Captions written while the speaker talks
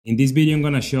In this video, I'm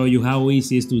gonna show you how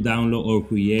easy it is to download or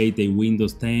create a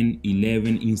Windows 10,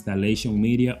 11 installation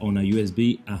media on a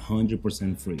USB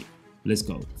 100% free. Let's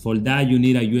go. For that, you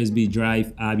need a USB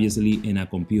drive, obviously, in a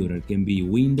computer. It can be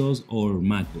Windows or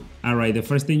MacBook. Alright, the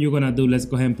first thing you're gonna do, let's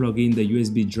go ahead and plug in the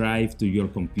USB drive to your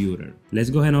computer.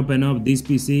 Let's go ahead and open up this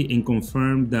PC and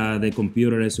confirm that the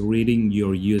computer is reading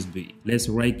your USB. Let's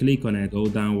right click on it, go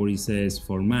down where it says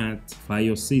Format,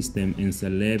 File System, and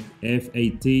select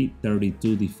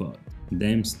FAT32 Default.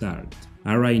 Then Start.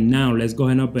 Alright, now let's go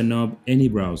ahead and open up any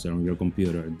browser on your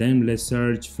computer. Then let's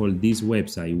search for this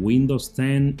website, Windows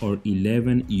 10 or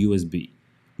 11 USB.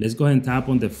 Let's go ahead and tap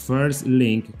on the first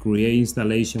link, Create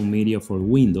Installation Media for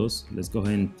Windows. Let's go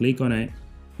ahead and click on it.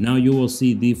 Now you will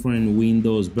see different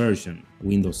Windows version,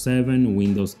 Windows 7,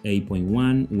 Windows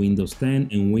 8.1, Windows 10,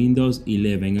 and Windows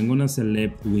 11. I'm gonna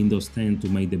select Windows 10 to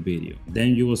make the video.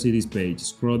 Then you will see this page.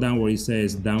 Scroll down where it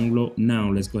says Download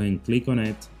Now. Let's go ahead and click on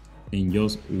it and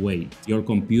just wait. Your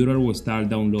computer will start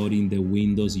downloading the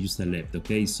Windows you select.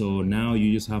 Okay, so now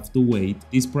you just have to wait.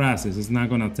 This process is not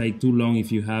gonna take too long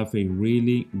if you have a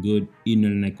really good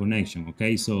internet connection.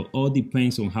 Okay, so all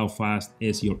depends on how fast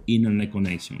is your internet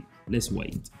connection. Let's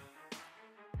wait.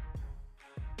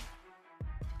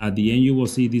 At the end, you will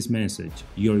see this message.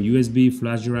 Your USB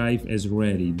flash drive is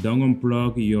ready. Don't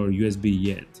unplug your USB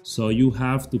yet. So you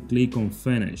have to click on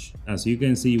Finish. As you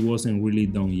can see, it wasn't really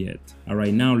done yet.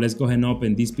 Alright, now let's go ahead and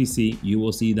open this PC. You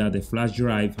will see that the flash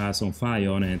drive has some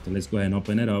file on it. Let's go ahead and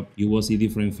open it up. You will see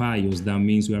different files. That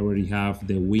means we already have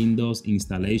the Windows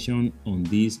installation on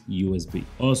this USB.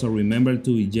 Also, remember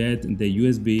to eject the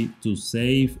USB to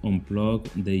save, unplug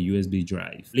the USB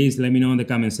drive. Please let me know in the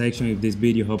comment section if this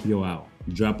video helped you out.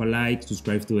 Drop a like,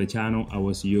 subscribe to the channel. I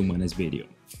will see you in my next video.